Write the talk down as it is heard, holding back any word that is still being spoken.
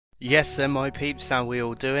Yes then my peeps, how we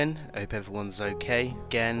all doing? Hope everyone's okay,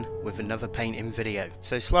 again with another painting video.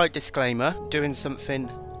 So slight disclaimer, doing something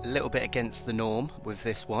a little bit against the norm with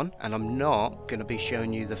this one, and I'm not going to be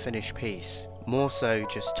showing you the finished piece. More so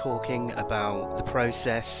just talking about the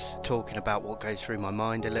process, talking about what goes through my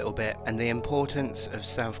mind a little bit, and the importance of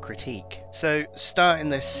self-critique. So starting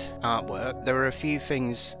this artwork, there are a few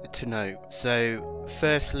things to note. So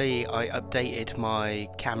firstly, I updated my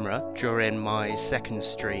camera during my second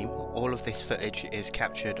stream. All of this footage is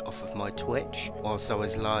captured off of my Twitch whilst I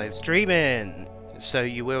was live streaming. So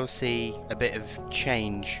you will see a bit of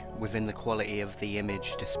change within the quality of the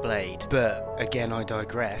image displayed. But again, I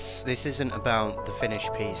digress. This isn't about the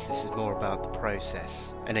finished piece, this is more about the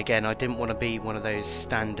process. And again, I didn't want to be one of those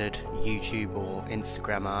standard YouTube or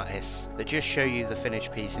Instagram artists that just show you the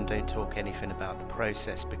finished piece and don't talk anything about the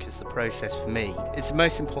process, because the process for me is the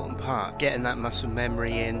most important part. Getting that muscle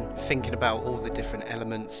memory in, thinking about all the different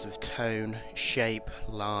elements of tone, shape,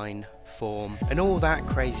 line, form, and all that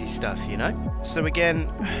crazy stuff, you know? So again,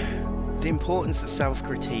 the importance of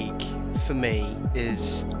self-critique for me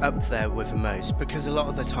is up there with the most, because a lot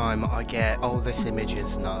of the time I get, oh, this image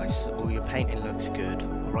is nice, or your painting looks good,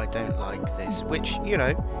 or I don't like this, which, you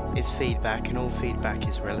know, is feedback, and all feedback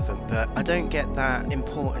is relevant, but I don't get that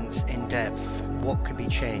importance in depth. What could be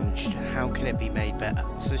changed? How can it be made better?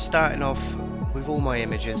 So starting off with all my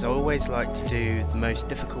images, I always like to do the most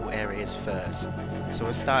difficult areas first. So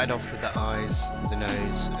I started off with the eyes, the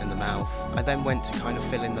nose and the mouth. I then went to kind of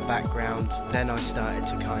fill in the background, then I started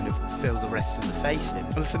to kind of fill the rest of the face in.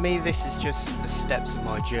 And for me, this is just the steps of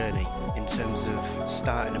my journey in terms of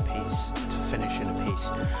starting a piece to finishing a piece.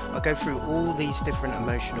 I go through all these different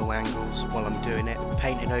emotional angles while I'm doing it,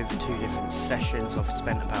 painting over 2 different sessions. I've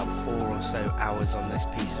spent about 4 or so hours on this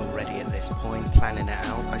piece already at this point, planning it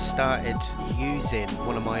out. I started using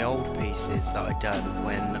one of my old pieces that I'd done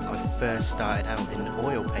when I first started out in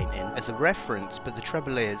oil painting as a reference, but the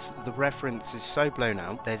trouble is the reference is so blown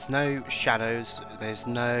out. There's no shadows, there's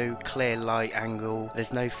no clear light angle,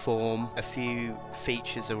 there's no form, a few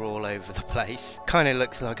features are all over the place. Kind of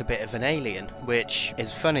looks like a bit of an alien, which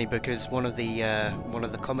is funny because one of the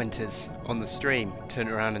commenters on the stream turned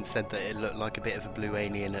around and said that it looked like a bit of a blue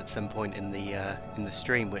alien at some point in the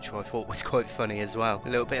stream, which I thought was quite funny as well. A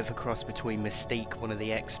little bit of a cross between Mystique, one of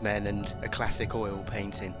the X-Men, and a classic oil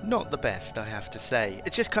painting. Not the best, I have to say.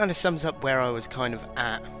 It just kind of sums up where I was kind of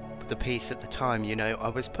at the piece at the time, you know. I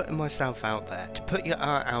was putting myself out there. To put your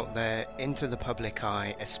art out there into the public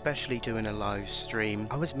eye, especially doing a live stream,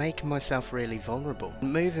 I was making myself really vulnerable.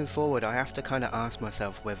 Moving forward, I have to kind of ask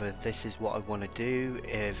myself whether this is what I want to do,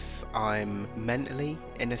 if I'm mentally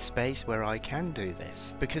in a space where I can do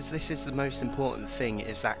this. Because this is the most important thing,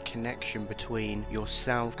 is that connection between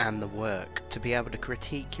yourself and the work. To be able to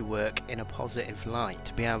critique your work in a positive light,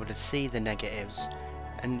 to be able to see the negatives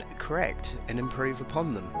and correct and improve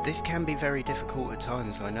upon them. This can be very difficult at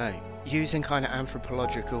times, I know. Using kind of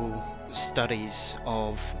anthropological studies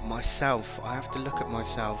of myself, I have to look at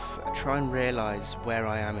myself, try and realise where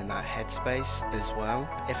I am in that headspace as well,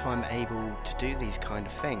 if I'm able to do these kind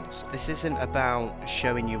of things. This isn't about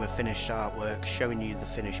showing you a finished artwork, showing you the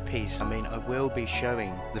finished piece. I mean, I will be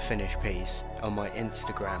showing the finished piece on my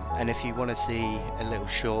Instagram, and if you want to see a little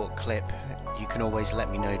short clip, you can always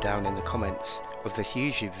let me know down in the comments of this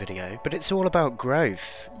YouTube video. But it's all about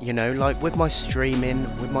growth, you know, like with my streaming,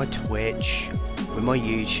 with my Twitch, with my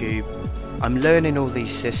YouTube. I'm learning all these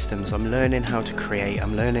systems, I'm learning how to create,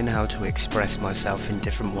 I'm learning how to express myself in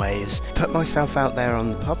different ways, put myself out there on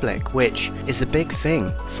the public, which is a big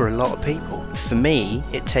thing for a lot of people. For me,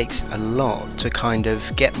 it takes a lot to kind of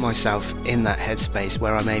get myself in that headspace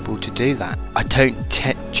where I'm able to do that. I don't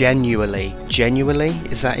genuinely,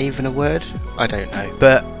 is that even a word? I don't know,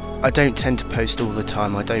 but I don't tend to post all the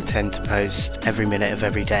time. I don't tend to post every minute of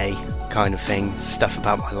every day kind of thing, stuff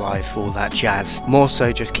about my life, all that jazz. More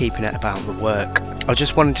so just keeping it about the work. I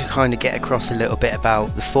just wanted to kind of get across a little bit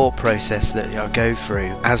about the thought process that I go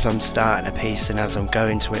through as I'm starting a piece and as I'm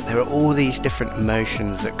going to it. There are all these different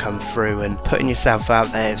emotions that come through, and putting yourself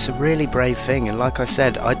out there, it's a really brave thing. And like I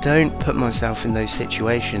said, I don't put myself in those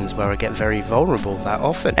situations where I get very vulnerable that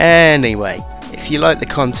often. Anyway, if you like the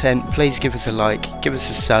content, please give us a like, give us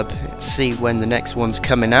a sub, see when the next one's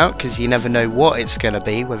coming out, because you never know what it's going to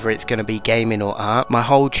be, whether it's going to be gaming or art. My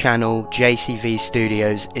whole channel, JCV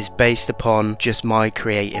Studios, is based upon just my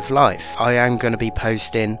creative life. I am going to be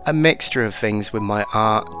posting a mixture of things with my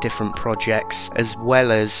art, different projects, as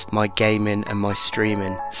well as my gaming and my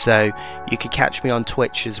streaming. So you could catch me on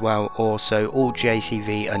Twitch as well, also all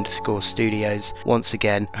JCV_studios. Once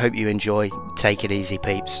again, hope you enjoy. Take it easy,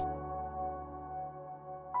 peeps.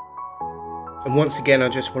 And once again, I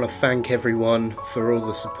just want to thank everyone for all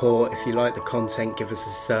the support. If you like the content, give us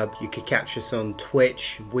a sub. You could catch us on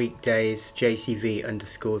Twitch, weekdays,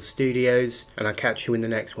 JCV_studios. And I'll catch you in the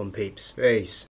next one, peeps. Peace.